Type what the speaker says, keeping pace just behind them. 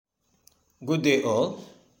Good day all.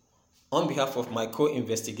 On behalf of my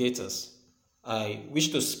co-investigators, I wish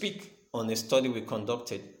to speak on a study we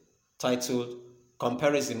conducted titled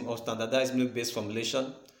Comparison of Standardized Milk-Based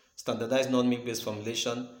Formulation, Standardized Non-Milk-Based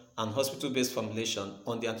Formulation, and Hospital-Based Formulation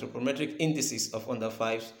on the Anthropometric Indices of Under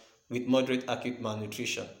 5s with Moderate Acute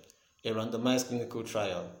Malnutrition, a randomized clinical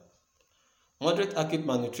trial. Moderate acute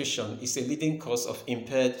malnutrition is a leading cause of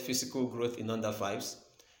impaired physical growth in under 5s.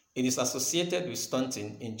 It is associated with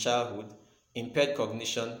stunting in childhood, impaired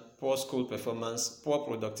cognition, poor school performance, poor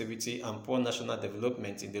productivity, and poor national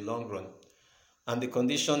development in the long run. And the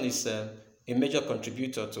condition is a major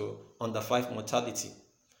contributor to under 5 mortality.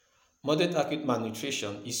 Moderate acute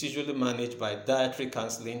malnutrition is usually managed by dietary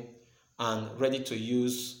counseling and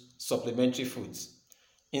ready-to-use supplementary foods.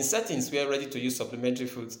 In settings where ready-to-use supplementary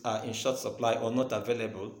foods are in short supply or not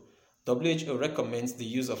available, WHO recommends the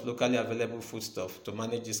use of locally available foodstuffs to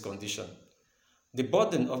manage this condition. The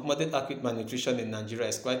burden of moderate acute malnutrition in Nigeria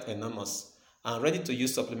is quite enormous, and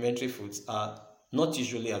ready-to-use supplementary foods are not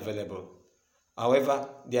usually available. However,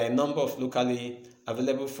 there are a number of locally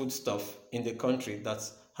available foodstuffs in the country that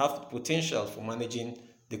have potential for managing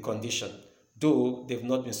the condition, though they've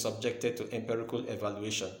not been subjected to empirical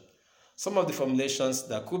evaluation. Some of the formulations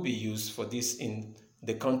that could be used for this in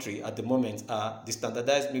the country at the moment are the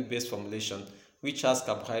standardized milk-based formulation, which has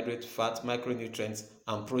carbohydrate, fat, micronutrients,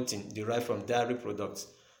 and protein derived from dairy products.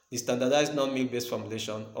 The standardized non-milk-based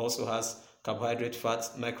formulation also has carbohydrate, fat,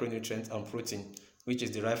 micronutrients, and protein, which is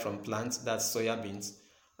derived from plants, that's soya beans.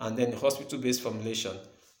 And then the hospital-based formulation,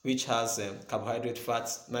 which has carbohydrate, fat,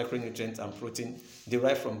 micronutrients, and protein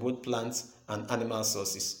derived from both plants and animal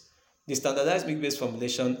sources. The standardized milk-based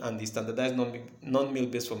formulation and the standardized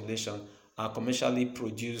non-milk-based formulation are commercially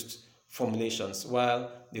produced formulations,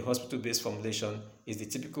 while the hospital-based formulation is the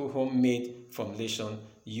typical homemade formulation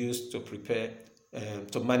used to prepare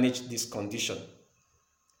to manage this condition.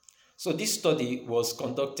 So this study was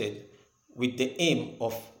conducted with the aim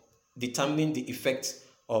of determining the effect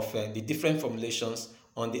of the different formulations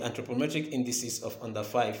on the anthropometric indices of under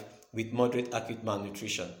 5 with moderate acute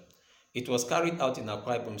malnutrition. It was carried out in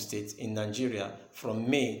Akwa Ibom State in Nigeria from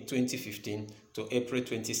May 2015 to April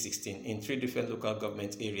 2016 in 3 different local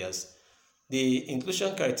government areas. The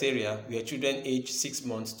inclusion criteria were children aged 6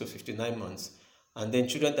 months to 59 months, and then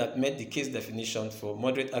children that met the case definition for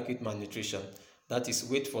moderate acute malnutrition, that is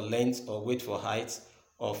weight for length or weight for height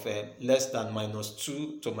of less than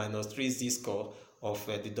 -2 to -3 z-score of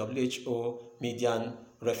the WHO median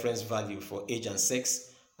reference value for age and sex,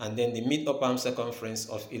 and then the mid-upper arm circumference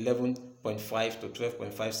of 11.5 to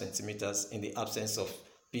 12.5 centimeters in the absence of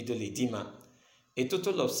pedal edema. A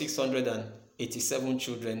total of 687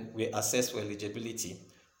 children were assessed for eligibility.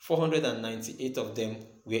 498 of them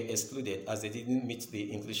were excluded as they didn't meet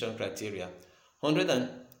the inclusion criteria.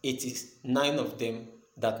 189 of them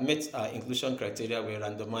that met our inclusion criteria were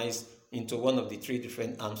randomized into one of the 3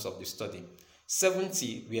 different arms of the study.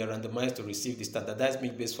 70 were randomized to receive the standardized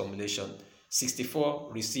milk-based formulation. 64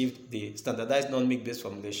 received the standardized non-milk-based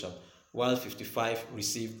formulation, while 55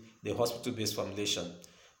 received the hospital-based formulation.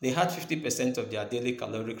 They had 50% of their daily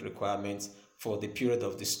caloric requirements for the period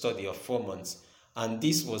of the study of 4 months, and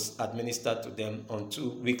this was administered to them on 2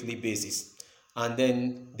 weekly basis. And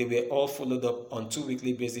then they were all followed up on 2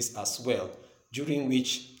 weekly basis as well, during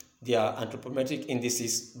which their anthropometric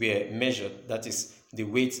indices were measured, that is the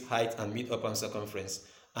weight, height, and mid-upper arm circumference,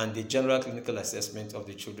 and the general clinical assessment of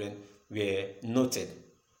the children were noted.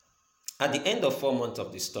 At the end of 4 months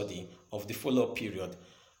of the study, of the follow-up period,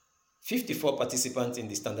 54 participants in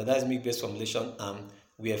the standardized milk-based formulation arm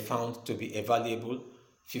were found to be evaluable,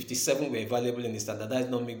 57 were evaluable in the standardized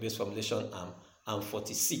non-milk-based formulation arm, and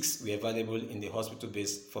 46 were evaluable in the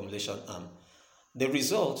hospital-based formulation arm. The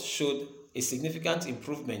results showed a significant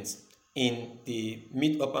improvement in the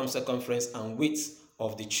mid-upper arm circumference and weight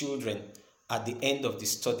of the children at the end of the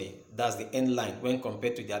study, that's the end line, when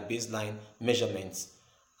compared to their baseline measurements.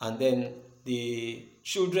 And then the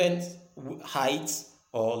children's height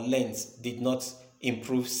or length did not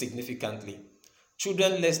improve significantly.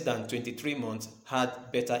 Children less than 23 months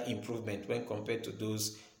had better improvement when compared to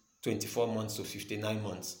those 24 months to 59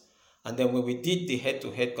 months. And then when we did the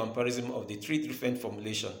head-to-head comparison of the 3 different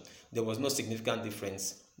formulations, there was no significant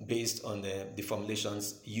difference based on the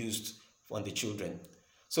formulations used on the children.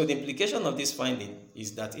 So the implication of this finding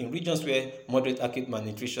is that in regions where moderate acute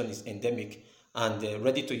malnutrition is endemic and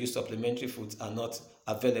ready-to-use supplementary foods are not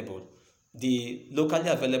available, the locally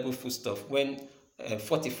available foodstuff, when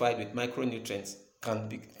fortified with micronutrients,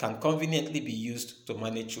 can conveniently be used to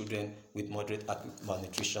manage children with moderate acute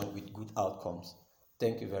malnutrition with good outcomes.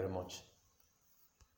 Thank you very much.